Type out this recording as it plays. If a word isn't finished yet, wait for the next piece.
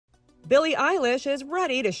Billie Eilish is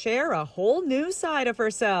ready to share a whole new side of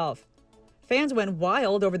herself. Fans went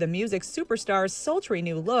wild over the music superstar's sultry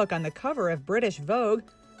new look on the cover of British Vogue,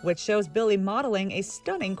 which shows Billie modeling a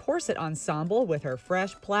stunning corset ensemble with her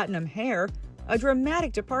fresh platinum hair, a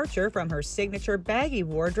dramatic departure from her signature baggy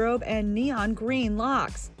wardrobe and neon green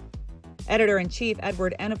locks. Editor-in-chief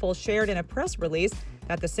Edward Enniful shared in a press release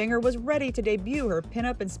that the singer was ready to debut her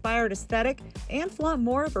pinup-inspired aesthetic and flaunt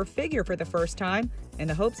more of her figure for the first time in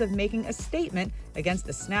the hopes of making a statement against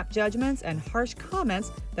the snap judgments and harsh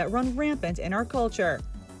comments that run rampant in our culture.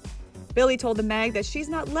 Billie told the mag that she's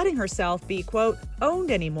not letting herself be, quote,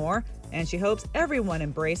 owned anymore, and she hopes everyone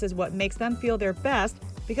embraces what makes them feel their best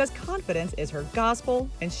because confidence is her gospel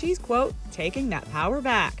and she's, quote, taking that power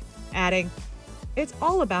back, adding, "It's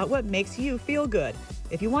all about what makes you feel good.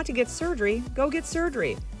 If you want to get surgery, go get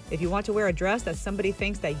surgery. If you want to wear a dress that somebody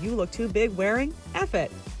thinks that you look too big wearing, F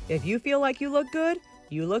it. If you feel like you look good,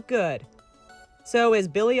 you look good." So is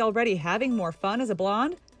Billie already having more fun as a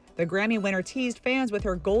blonde? The Grammy winner teased fans with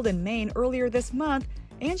her golden mane earlier this month,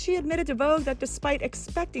 and she admitted to Vogue that despite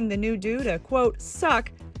expecting the new do to, quote,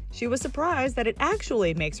 suck, she was surprised that it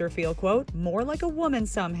actually makes her feel, quote, more like a woman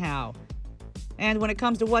somehow. And when it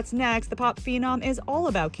comes to what's next, the pop phenom is all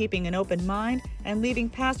about keeping an open mind and leaving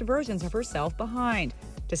past versions of herself behind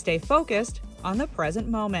to stay focused on the present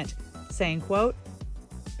moment, saying, quote,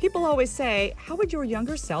 "People always say, how would your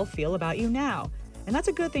younger self feel about you now? And that's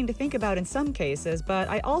a good thing to think about in some cases, but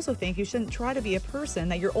I also think you shouldn't try to be a person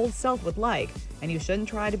that your old self would like, and you shouldn't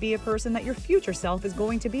try to be a person that your future self is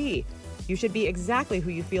going to be. You should be exactly who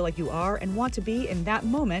you feel like you are and want to be in that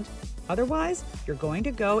moment. Otherwise, you're going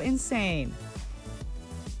to go insane."